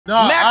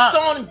No, Max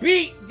on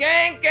beat,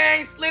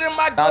 gang, slid in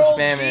my gold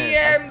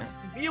DMs,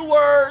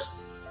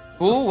 viewers.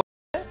 Who?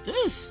 What's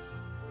this?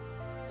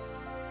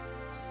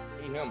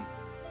 Ain't him.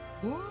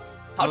 What?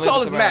 How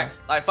tall is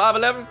Max? Like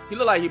 5'11"? He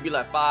look like he'd be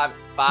like 5'10".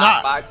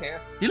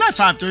 He like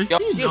 5'3".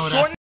 He a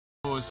short.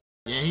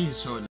 Yeah, he's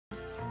a short.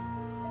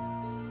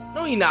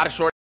 No, he not a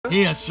short.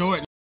 He a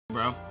short,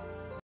 bro.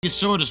 He's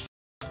short as.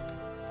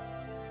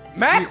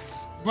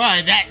 Max?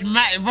 Bro,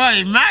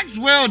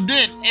 Maxwell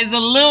Dick is a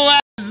little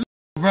ass,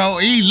 bro.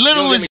 He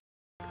little as.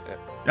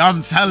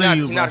 I'm telling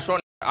you, bro. Not a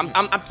short.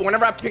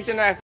 Whenever I picture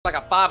that, it's like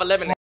a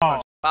 5'11",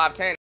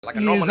 5'10", like a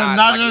normal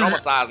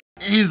size.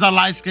 He's a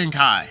light skinned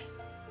guy.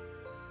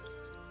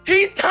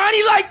 He's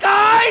tiny like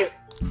Guy.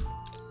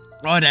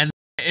 Bro, that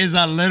is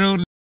a little,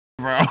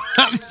 bro.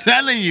 I'm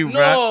telling you,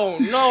 bro.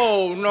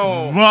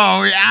 No.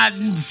 Bro,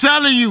 I'm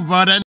telling you,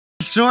 bro. That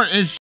short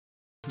is.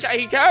 Chat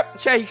he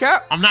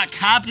cap. I'm not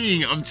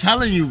copying. I'm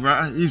telling you,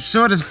 bro. He's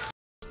short as.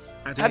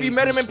 Have you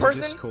met him in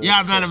person? Yeah,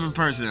 I met him in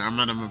person.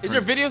 Is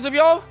there videos of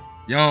y'all?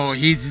 Yo,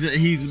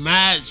 he's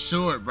mad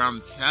short, bro.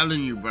 I'm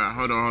telling you, bro.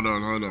 Hold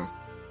on.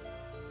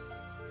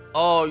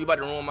 Oh, you about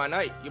to ruin my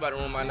night.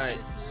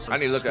 I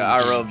need to look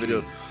at IRL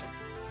video.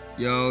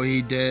 Yo,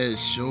 he dead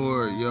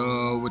short.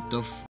 Yo, what the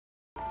f?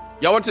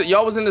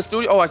 Y'all was in the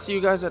studio? Oh, I see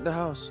you guys at the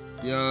house.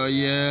 Yo,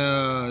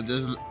 yeah.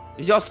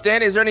 Is y'all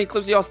standing? Is there any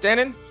clips of y'all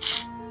standing?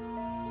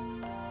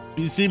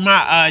 You see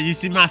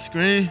my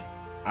screen? You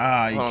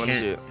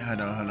can't.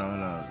 Hold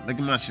on. Look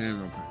at my screen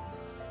real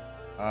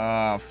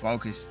quick.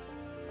 Focus.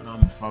 Hold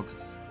on,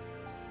 focus.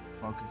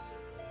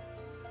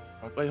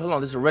 Wait, hold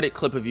on. There's a Reddit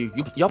clip of you.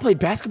 Y'all play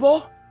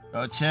basketball?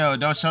 Yo, chill.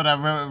 Don't show that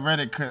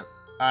Reddit clip.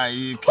 Alright,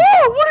 you.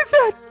 Oh, what is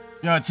that?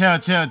 Yo,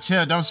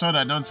 chill. Don't show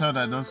that. Who's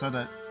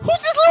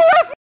this little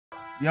ass?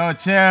 Yo,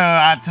 chill.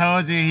 I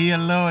told you he a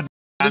little.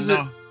 I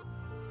know.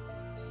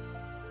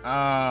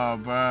 Oh,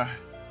 bro.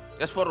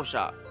 That's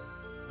Photoshop.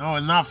 No,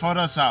 it's not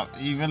Photoshop.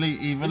 He really. Is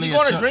he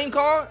going to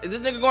DreamCon? Is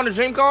this nigga going to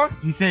DreamCon?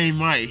 He said he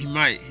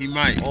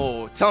might.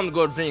 Oh, tell him to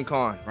go to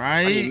DreamCon.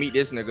 Right? I need to meet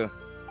this nigga.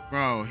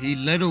 Bro, he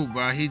little,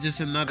 bro. He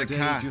just another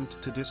guy.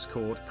 Agent to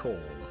Discord call.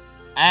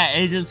 Add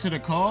agent to the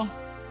call?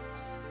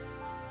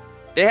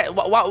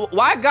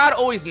 Why God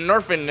always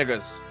nerfing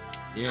niggas?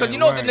 Because you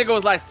know if the nigga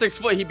was like 6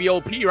 foot, he'd be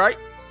OP, right?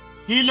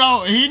 He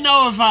know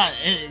if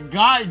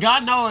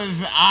God know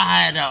if I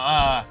had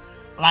a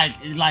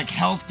like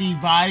healthy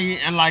body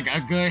and like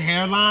a good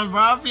hairline, bro.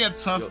 I'd be a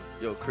tough.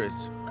 Yo, Chris.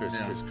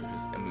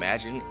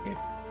 Imagine if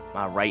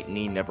my right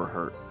knee never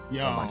hurt.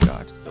 Yo. Oh my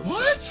God. Yo,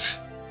 what?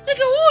 Nigga,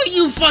 who are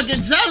you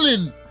fucking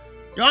telling?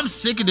 Yo, I'm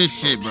sick of this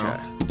shit, bro.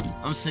 Chat.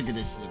 I'm sick of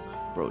this shit, bro.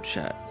 Bro,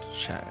 chat.